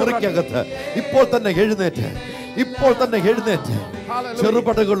 ഇപ്പോൾ തന്നെ എഴുന്നേറ്റ്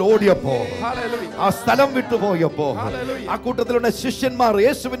ചെറുപടകൾ ഓടിയപ്പോ, ആ സ്ഥലം വിട്ടുപോയപ്പോ, ആ കൂട്ടത്തിലുള്ള ശിഷ്യന്മാർ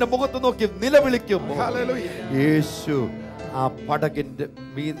യേശുവിന്റെ മുഖത്ത് നോക്കി നിലവിളിക്കുമ്പോ, യേശു ആ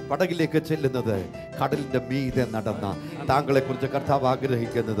പടകിലേക്ക് ചെല്ലുന്നത്, കടലിന്റെ മീതെ നടന്ന താങ്കളെ കുറിച്ച് കർത്താവ്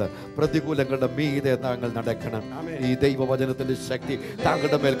ആഗ്രഹിക്കുന്നത്, പ്രതികൂലങ്ങളുടെ മീതെ താങ്കൾ നടക്കണം. ഈ ദൈവവചനത്തിന്റെ ശക്തി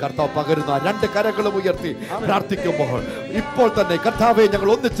താങ്കളുടെ മേൽ കർത്താവ് പകരുന്ന 2 കരങ്ങളും ഉയർത്തി പ്രാർത്ഥിക്കുമ്പോൾ, ഇപ്പോൾ തന്നെ കർത്താവെ ഞങ്ങൾ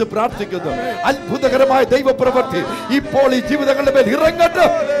ഒന്നിച്ച് പ്രാർത്ഥിക്കുന്നു, അത്ഭുതകരമായ ദൈവപ്രവൃത്തി ഇപ്പോൾ ഈ ജീവിതങ്ങളുടെ മേൽ ഇറങ്ങട്ടെ.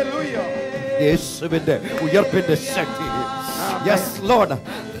 യേശുവിന്റെ ഉയർപ്പിന്റെ ശക്തി. Yes Lord,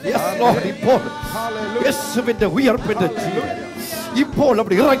 yes Lord. ഇപ്പോൾ യേശുവിന്റെ ഉയർപ്പിന്റെ ജീവൻ ഇപ്പോൾ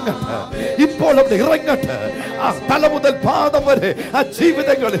അവിടെ ഇറങ്ങട്ടെ, ആ തല മുതൽ പാദം വരെ ആ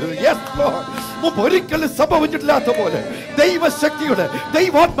ജീവിതങ്ങളിൽ ഒരിക്കലും സംഭവിച്ചിട്ടില്ലാത്ത പോലെ ദൈവശക്തിയുടെ,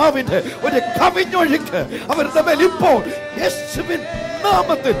 ദൈവാത്മാവിന്റെ ഒരു കവിഞ്ഞൊഴുക്ക് അവരുടെ മേൽ ഇപ്പോൾ യേശുവിൻ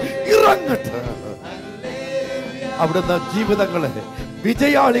നാമത്തിൽ ഇറങ്ങട്ടെ. അവിടുന്ന് ജീവിതങ്ങളെ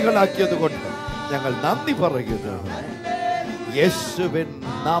വിജയാളികളാക്കിയത് കൊണ്ട് ഞങ്ങൾ നന്ദി പറയുന്നു. യേശുവിൻ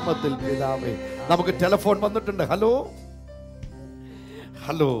നാമത്തിൽ പിതാവേ. നമുക്ക് ടെലിഫോൺ വന്നിട്ടുണ്ട്. Hello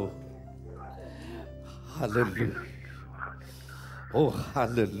hello. Hallelujah. Oh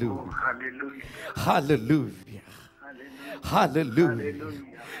hallelujah. Hallelujah. Hallelujah.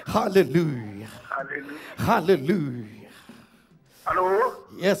 Hallelujah. Hallelujah. Hello.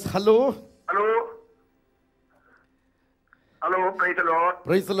 Yes hello. Hello. Hello. Praise the Lord.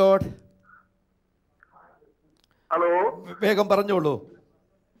 Praise the Lord. Hello. വേഗം പറഞ്ഞോളൂ.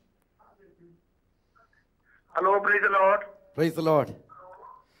 Hello. Praise the Lord. Praise the Lord.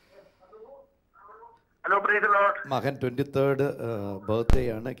 Hello. Praise the Lord. മകൻ 23rd birthday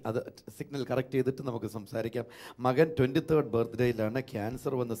ആണ്. അത് signal correct ചെയ്തിട്ട് നമുക്ക് സംസാരിക്കാം. മകൻ 23rd ബർത്ത്ഡേയിലാണ്.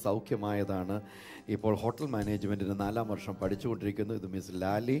 Cancer വന്ന് സൗഖ്യമായതാണ്. ഇപ്പോൾ ഹോട്ടൽ മാനേജ്മെൻറ്റിന് 4ാം വർഷം പഠിച്ചുകൊണ്ടിരിക്കുന്നു. ഇത് മിസ്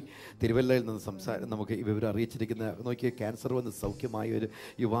ലാലി തിരുവല്ലയിൽ നിന്ന് നമുക്ക് ഈ വിവരം അറിയിച്ചിരിക്കുന്ന. നോക്കിയ ക്യാൻസർ വന്ന് സൗഖ്യമായ ഒരു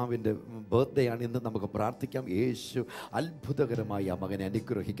യുവാവിൻ്റെ ബർത്ത്ഡേ ആണ് ഇന്ന്. നമുക്ക് പ്രാർത്ഥിക്കാം. യേശു അത്ഭുതകരമായി ആ മകനെ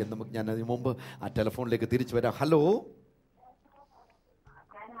അനുഗ്രഹിക്കാൻ. നമുക്ക് ഞാൻ അതിന് മുമ്പ് ആ ടെലിഫോണിലേക്ക് തിരിച്ചു വരാം. ഹലോ.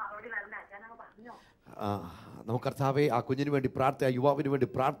 നമുക്ക് കർത്താവേ ആ കുഞ്ഞിന് വേണ്ടി ആ യുവാവിന് വേണ്ടി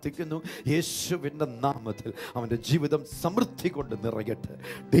പ്രാർത്ഥിക്കുന്നു. യേശുവിൻ്റെ നാമത്തിൽ അവൻ്റെ ജീവിതം സമൃദ്ധി കൊണ്ട് നിറയട്ടെ,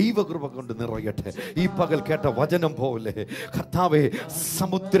 ദൈവകൃപ കൊണ്ട് നിറയട്ടെ. ഈ പകൽ കേട്ട വചനം പോലെ കർത്താവേ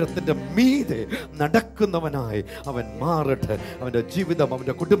സമുദ്രത്തിൻ്റെ മീതെ നടക്കുന്നവനായി അവൻ മാറട്ടെ. അവൻ്റെ ജീവിതം,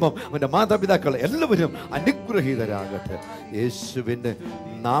 അവൻ്റെ കുടുംബം, അവൻ്റെ മാതാപിതാക്കൾ എല്ലാവരും അനുഗ്രഹീതരാകട്ടെ. യേശുവിൻ്റെ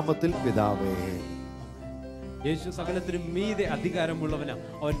നാമത്തിൽ പിതാവേ. യേശു സകലത്തിനും മീതെ അധികാരമുള്ളവനാ.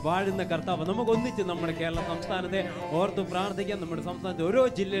 അവൻ വാഴുന്ന കർത്താവ്. നമുക്ക് ഒന്നിച്ച് നമ്മുടെ കേരള സംസ്ഥാനത്തെ ഓർത്ത് പ്രാർത്ഥിക്കാം. നമ്മുടെ സംസ്ഥാനത്തെ ഓരോ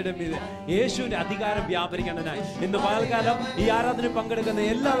ജില്ലയുടെ മീതെ യേശുവിന്റെ അധികാരം വ്യാപരിക്കേണ്ടതിനായി ഇന്ന് പകൽക്കാലം ഈ ആരാധന പങ്കെടുക്കുന്ന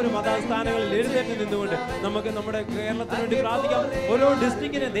എല്ലാവരും അതാസ്ഥാനങ്ങളിൽ എഴുന്നേറ്റ് നിന്നുകൊണ്ട് നമുക്ക് നമ്മുടെ കേരളത്തിന് വേണ്ടി പ്രാർത്ഥിക്കാം. ഓരോ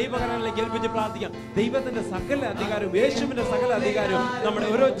ഡിസ്ട്രിക്റ്റിനെ ദൈവകരങ്ങളിലേക്ക് ഏൽപ്പിച്ച് പ്രാർത്ഥിക്കാം. ദൈവത്തിന്റെ സകല അധികാരവും, യേശുവിന്റെ സകല അധികാരവും നമ്മുടെ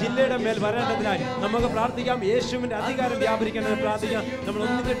ഓരോ ജില്ലയുടെ മേൽ വരേണ്ടതിനായി നമുക്ക് പ്രാർത്ഥിക്കാം. യേശുവിന്റെ അധികാരം വ്യാപരിക്കേണ്ടതിന് പ്രാർത്ഥിക്കാം. നമ്മൾ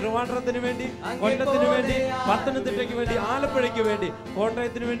ഒന്നിച്ച് ട്രിവാൻഡ്രത്തിന് വേണ്ടി, കൊല്ലത്തിന് വേണ്ടി, പത്തനംതിട്ടയ്ക്ക് വേണ്ടി, ആലപ്പുഴയ്ക്ക് വേണ്ടി,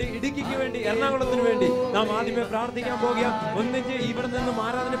 കോട്ടയത്തിന് വേണ്ടി, ഇടുക്കിക്ക് വേണ്ടി, എറണാകുളത്തിന് വേണ്ടി നാം ആദ്യമേ പ്രാർത്ഥിക്കാൻ പോകുക. ഒന്നിച്ച് ഇവിടെ നിന്നും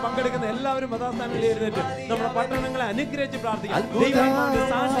ആരാധന പങ്കെടുക്കുന്ന എല്ലാവരും മതാസ്ഥാനങ്ങളിൽ എഴുന്നേറ്റ് നമ്മുടെ പട്ടണങ്ങളെ അനുഗ്രഹിച്ച് പ്രാർത്ഥിക്കാം. ദൈവത്തിന്റെ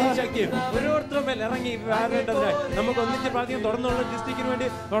സാന്നിധ്യ ശക്തിയും ഓരോരുത്തരുടെ മേൽ ഇറങ്ങി വരേണ്ടതിനായി നമുക്ക് ഒന്നിച്ച് പ്രാർത്ഥിക്കാം. തുടർന്നുള്ള ഡിസ്ട്രിക്റ്റിന് വേണ്ടി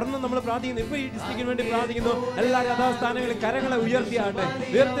തുടർന്ന് നമ്മൾ പ്രാർത്ഥിക്കുന്നു. ഇപ്പൊ ഈ ഡിസ്ട്രിക്റ്റിന് വേണ്ടി പ്രാർത്ഥിക്കുന്നു. എല്ലാ യഥാസ്ഥാനങ്ങളിൽ കരങ്ങളെ ഉയർത്തിയാട്ടെ.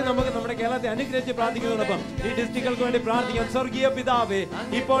 ഉയർത്തി നമുക്ക് നമ്മുടെ കേരളത്തെ അനുഗ്രഹിച്ച് പ്രാർത്ഥിക്കുന്നതോടൊപ്പം ഈ ഡിസ്ട്രിക്റ്റുകൾക്ക് വേണ്ടി പ്രാർത്ഥിക്കാം. സ്വർഗീയ പിതാവേ,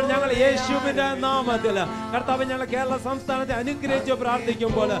 ഇപ്പോൾ ഞങ്ങൾ യേശുവിന്റെ നാമത്തിൽ കർത്താവ് ഞങ്ങൾ കേരള സംസ്ഥാനത്തെ അനുഗ്രഹിച്ച്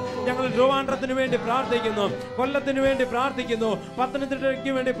പ്രാർത്ഥിക്കുമ്പോൾ ഞങ്ങൾ ട്രിവാൻഡ്രത്തിന് വേണ്ടി പ്രാർത്ഥിക്കുന്നു, കൊല്ലത്തിന് വേണ്ടി പ്രാർത്ഥിക്കുന്നു,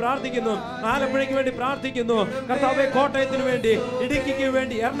 പത്തനംതിട്ടയ്ക്ക് വേണ്ടി പ്രാർത്ഥിക്കുന്നു, ആലപ്പുഴയ്ക്ക് വേണ്ടി പ്രാർത്ഥിക്കുന്നു, കർത്താവെ കോട്ടയത്തിന് വേണ്ടി, ഇടുക്കിക്ക്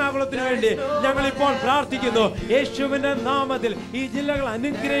വേണ്ടി, എറണാകുളത്തിന് വേണ്ടി ഞങ്ങൾ ഇപ്പോൾ പ്രാർത്ഥിക്കുന്നു. യേശുവിന്റെ നാമത്തിൽ ഈ ജില്ലകൾ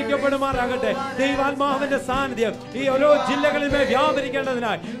അനുഗ്രഹിക്കപ്പെടുമാറാകട്ടെ. ദൈവാത്മാവിന്റെ സാന്നിധ്യം ഈ ഓരോ ജില്ലകളിൽ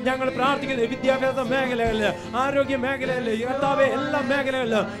വ്യാപരിക്കേണ്ടതിനായി ഞങ്ങൾ പ്രാർത്ഥിക്കുന്നു. വിദ്യാഭ്യാസ മേഖലകളിൽ, ആരോഗ്യ മേഖലകളിൽ, കർത്താവെ എല്ലാ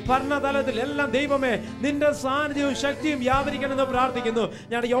മേഖലകളിലും, ഭരണതലത്തിൽ എല്ലാം ദൈവമേ നിന്റെ സാന്നിധ്യവും ശക്തിയും വ്യാപരിക്കണമെന്ന് പ്രാർത്ഥിക്കുന്നു.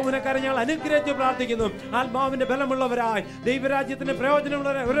 ഞങ്ങളുടെ യൗവനക്കാരെ ഞങ്ങൾ അനുഗ്രഹിച്ച് പ്രാർത്ഥിക്കുന്നു. ആത്മാവിന്റെ ബലമുള്ളവരായി ദൈവരാജ്യത്തിന്റെ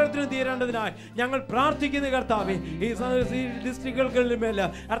പ്രയോജനമുള്ളവരായി ഓരോരുത്തരും തീരേണ്ടതിനായി ഞങ്ങൾ പ്രാർത്ഥിക്കുന്നു. കർത്താവെ ഈ ഡിസ്ട്രിക്റ്റുകളിൽ മേൽ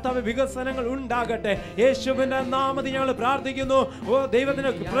കർത്താവ് വികസനങ്ങൾ ഉണ്ടാകട്ടെ. യേശുവിന്റെ നാമത്തിൽ ഞങ്ങൾ പ്രാർത്ഥിക്കുന്നു. ഓ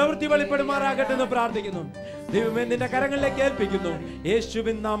ദൈവത്തിന്റെ പ്രവൃത്തി വെളിപ്പെടുമാറാകട്ടെ എന്ന് പ്രാർത്ഥിക്കുന്നു. ദൈവമേ നിന്റെ കരങ്ങളിലേക്ക് ഏൽപ്പിക്കുന്നു.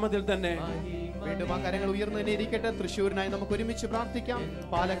 യേശുവിൻ നാമത്തിൽ തന്നെ. വീണ്ടും ആ കരങ്ങൾ ഉയർന്നു തന്നെ ഇരിക്കട്ടെ. തൃശ്ശൂരിനായി നമുക്ക് ഒരുമിച്ച് പ്രാർത്ഥിക്കാം.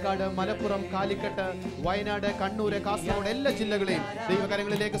 പാലക്കാട്, മലപ്പുറം, കാലിക്കട്ട്, വയനാട്, കണ്ണൂർ, കാസർഗോഡ് എല്ലാ ജില്ലകളെയും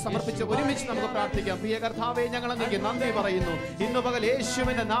ദൈവകരങ്ങളിലേക്ക് സമർപ്പിച്ച് ഒരുമിച്ച് നമുക്ക് പ്രാർത്ഥിക്കാം. പ്രിയ കർത്താവെ, ഞങ്ങൾ അങ്ങേക്ക് നന്ദി പറയുന്നു. ഇന്ന് പകൽ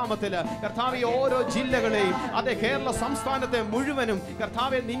യേശുവിന്റെ നാമത്തിൽ കർത്താവെ ഓരോ ജില്ലകളെയും, അതെ കേരള സംസ്ഥാനത്തെ മുഴുവനും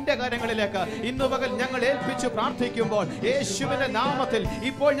കർത്താവെ നിന്റെ കരങ്ങളിലേക്ക് ഇന്ന് പകൽ ഞങ്ങൾ ഏൽപ്പിച്ച് പ്രാർത്ഥിക്കുമ്പോൾ യേശുവിന്റെ നാമത്തിൽ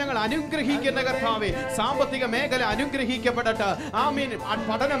ഇപ്പോൾ ഞങ്ങൾ അനുഗ്രഹിക്കുന്ന കർത്താവെ സാമ്പത്തിക മേഖല അനുഗ്രഹിക്കപ്പെടട്ടെ. ആമീൻ.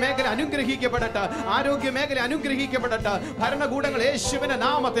 പഠന മേഖല അനുഗ്രഹിക്കപ്പെടട്ടെ. ആരോഗ്യ മേഖല അനുഗ്രഹിക്കപ്പെടട്ടെ. ഭരണകൂടങ്ങൾ യേശുവിന്റെ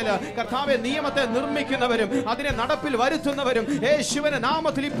നാമത്തിൽ കർത്താവെ നിയമത്തെ നിർമ്മിക്കുന്നവരും അതിനെ നടപ്പിൽ വരുത്തുന്നവരും യേശുവിന്റെ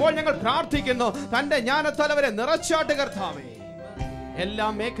നാമത്തിൽ ഇപ്പോൾ ഞങ്ങൾ പ്രാർത്ഥിക്കുന്നു. തന്റെ ജ്ഞാനത്താൽ അവരെ നിറച്ചാട്ട് കർത്താവെ എല്ലാ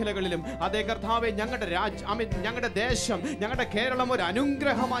മേഖലകളിലും. അതേ കർത്താവെ ഞങ്ങളുടെ ഞങ്ങളുടെ ദേശം, ഞങ്ങളുടെ കേരളം ഒരു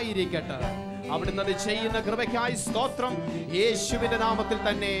അനുഗ്രഹമായിരിക്കട്ടെ. അവിടുന്ന് അത് ചെയ്യുന്ന കൃപയ്ക്കായി സ്തോത്രം. യേശുവിന്റെ നാമത്തിൽ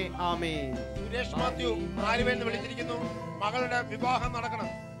തന്നെ ആമേൻ. സുരേഷ് മാത്യു ആലുവയിൽ വിളിച്ചിരിക്കുന്നു. മകളുടെ വിവാഹം നടക്കണം.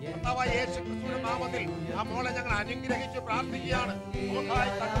 യേശു ക്രിസ്തുവിന്റെ നാമത്തിൽ ആ മോളെ ഞങ്ങൾ അനുഗ്രഹിച്ച് പ്രാർത്ഥിക്കുകയാണ്.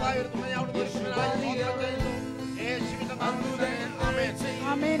 ഒരു തുണയാവുന്ന യേശുവിന്റെ നാമത്തിൽ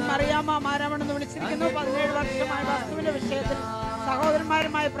ആമേൻ. മറിയാമ്മ മാരാമണെന്ന് വിളിച്ചിരിക്കുന്നു. 17 വർഷമായ വസ്തുവിന്റെ വിഷയത്തിൽ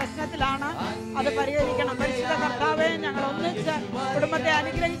സഹോദരന്മാരുമായ പ്രശ്നത്തിലാണ്. അത് പരിഹരിക്കണം. പരിശുദ്ധ കർത്താവെ, ഞങ്ങൾ ഒന്നിച്ച് കുടുംബത്തെ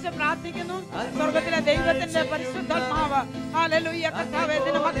അനുഗ്രഹിച്ച് പ്രാർത്ഥിക്കുന്നു. സ്വർഗത്തിലെ ദൈവത്തിന്റെ പരിശുദ്ധാത്മാവ് ഹല്ലേലൂയ കർത്താവേ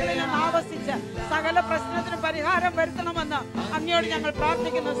ഇതിന്റെ മക്കളിൽ നിന്ന് ആവസിച്ച് സകല പ്രശ്നത്തിന് പരിഹാരം വരുത്തണമെന്ന് അങ്ങയോട് ഞങ്ങൾ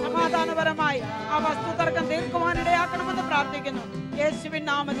പ്രാർത്ഥിക്കുന്നു. സമാധാനപരമായി ആ വസ്തു തർക്കം തീർക്കുവാനിടയാക്കണമെന്ന് പ്രാർത്ഥിക്കുന്നു. യേശുവിൻ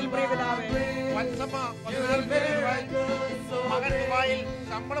നാമത്തിൽ പ്രിയപിതാവേ. മകൻ ദുബായിൽ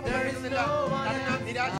ശമ്പളം കിട്ടുന്നില്ല,